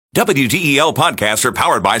WDEL podcasts are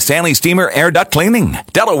powered by Stanley Steamer Air Duct Cleaning,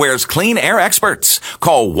 Delaware's clean air experts.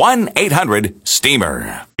 Call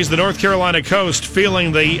 1-800-STEAMER. The North Carolina coast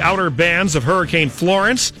feeling the outer bands of Hurricane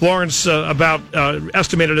Florence. Florence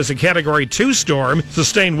estimated as a Category 2 storm.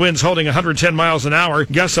 Sustained winds holding 110 miles an hour,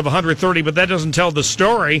 gusts of 130, but that doesn't tell the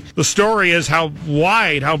story. The story is how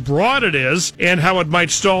wide, how broad it is, and how it might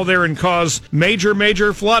stall there and cause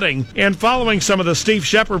major flooding. And following some of the Steve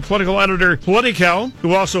Shepard, political editor, Politico,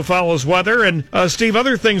 who also follows weather. And Steve,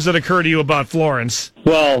 other things that occur to you about Florence?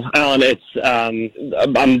 Well, Alan,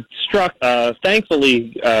 I'm struck,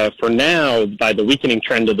 thankfully, for now, by the weakening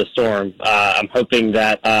trend of the storm. I'm hoping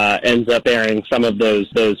that ends up bearing some of those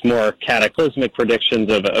more cataclysmic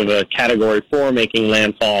predictions of a Category 4 making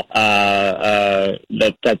landfall. That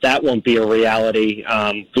won't be a reality.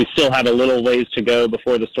 We still have a little ways to go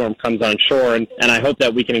before the storm comes on shore, and I hope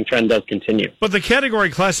that weakening trend does continue. But the category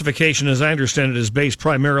classification, as I understand it, is based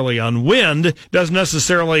primarily on wind. Doesn't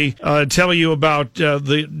necessarily tell you about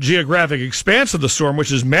the geographic expanse of the storm,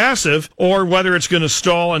 which is massive, or whether it's going to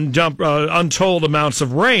stall and dump untold amounts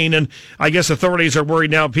of rain. And I guess authorities are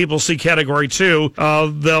worried now people see Category 2,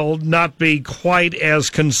 they'll not be quite as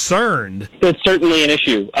concerned. It's certainly an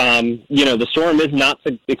issue. The storm is not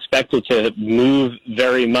expected to move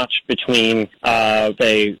very much between,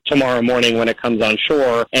 say, tomorrow morning when it comes on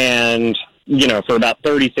shore and for about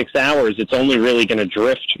 36 hours, it's only really going to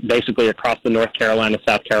drift basically across the North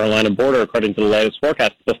Carolina-South Carolina border, according to the latest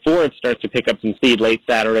forecast, before it starts to pick up some speed late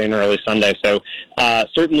Saturday and early Sunday. So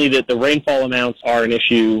certainly the rainfall amounts are an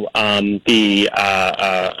issue. The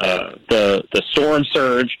storm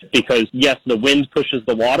surge, because, yes, the wind pushes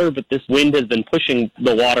the water, but this wind has been pushing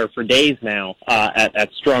the water for days now at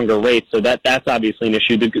stronger rates. So that's obviously an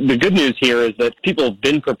issue. The good news here is that people have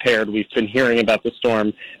been prepared. We've been hearing about the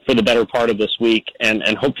storm for the better part of this week, and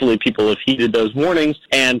hopefully people have heeded those warnings,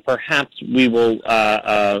 and perhaps we will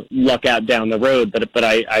luck out down the road, but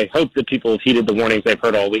I hope that people have heeded the warnings they've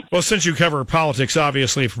heard all week. Well, since you cover politics,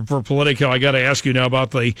 obviously, for Politico, I got to ask you now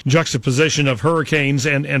about the juxtaposition of hurricanes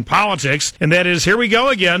and politics, and that is, here we go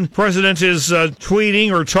again. President is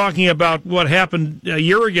tweeting or talking about what happened a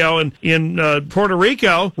year ago in Puerto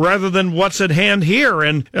Rico rather than what's at hand here,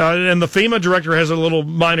 and the FEMA director has a little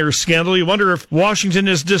minor scandal. You wonder if Washington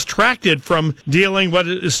is distracted from dealing what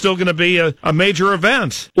is still going to be a major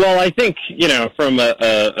event. Well, I think, from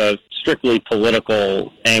a strictly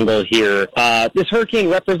political angle here, this hurricane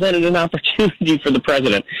represented an opportunity for the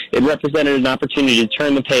president. It represented an opportunity to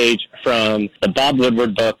turn the page from the Bob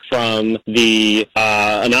Woodward book, from the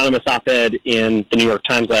anonymous op-ed in the New York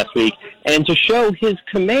Times last week, and to show his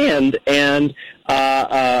command and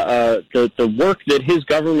the work that his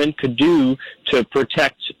government could do to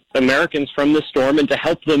protect Americans from the storm and to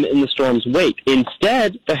help them in the storm's wake.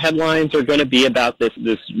 Instead, the headlines are going to be about this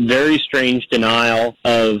very strange denial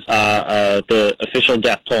of the official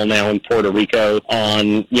death toll now in Puerto Rico,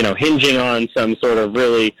 on hinging on some sort of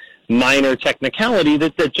really minor technicality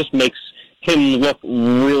that just makes him look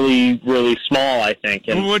really small, I think.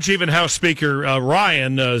 And which even House Speaker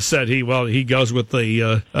Ryan said he goes with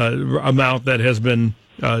the amount that has been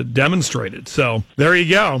demonstrated. So there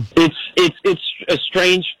you go. It's a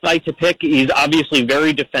strange fight to pick. He's obviously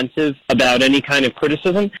very defensive about any kind of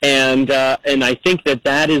criticism, and I think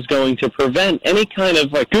that is going to prevent any kind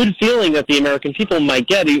of good feeling that the American people might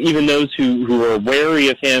get, even those who are wary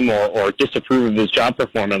of him or disapprove of his job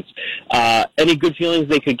performance. Any good feelings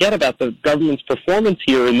they could get about the government's performance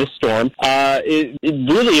here in this storm,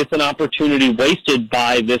 it's an opportunity wasted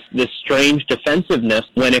by this strange defensiveness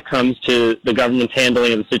when it comes to the government's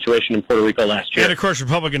handling of the situation in Puerto Rico last year. And of course,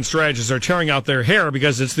 Republican strategists are tearing out their hair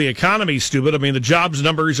because it's the economy, stupid. I mean, the jobs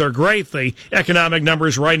numbers are great. The economic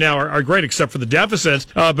numbers right now are great, except for the deficit.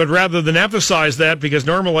 But rather than emphasize that, because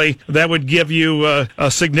normally that would give you a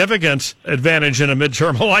significant advantage in a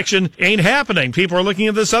midterm election, ain't happening. People are looking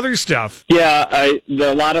at this other stuff. Yeah,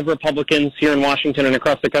 a lot of Republicans here in Washington and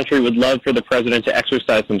across the country would love for the president to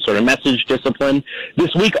exercise some sort of message discipline.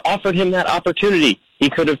 This week offered him that opportunity. He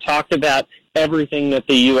could have talked about everything that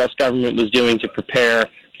the U.S. government was doing to prepare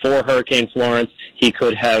for Hurricane Florence. He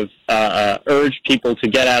could have urged people to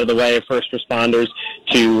get out of the way of first responders,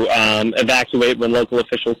 to evacuate when local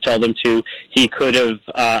officials tell them to. He could have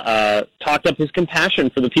talked up his compassion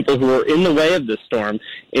for the people who were in the way of this storm,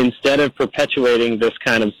 instead of perpetuating this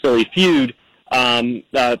kind of silly feud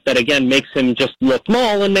that again makes him just look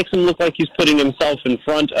small and makes him look like he's putting himself in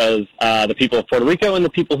front of the people of Puerto Rico and the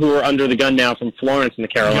people who are under the gun now from Florence and the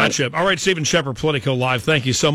Carolinas. Gotcha. All right, Stephen Shepard, Politico Live. Thank you so much.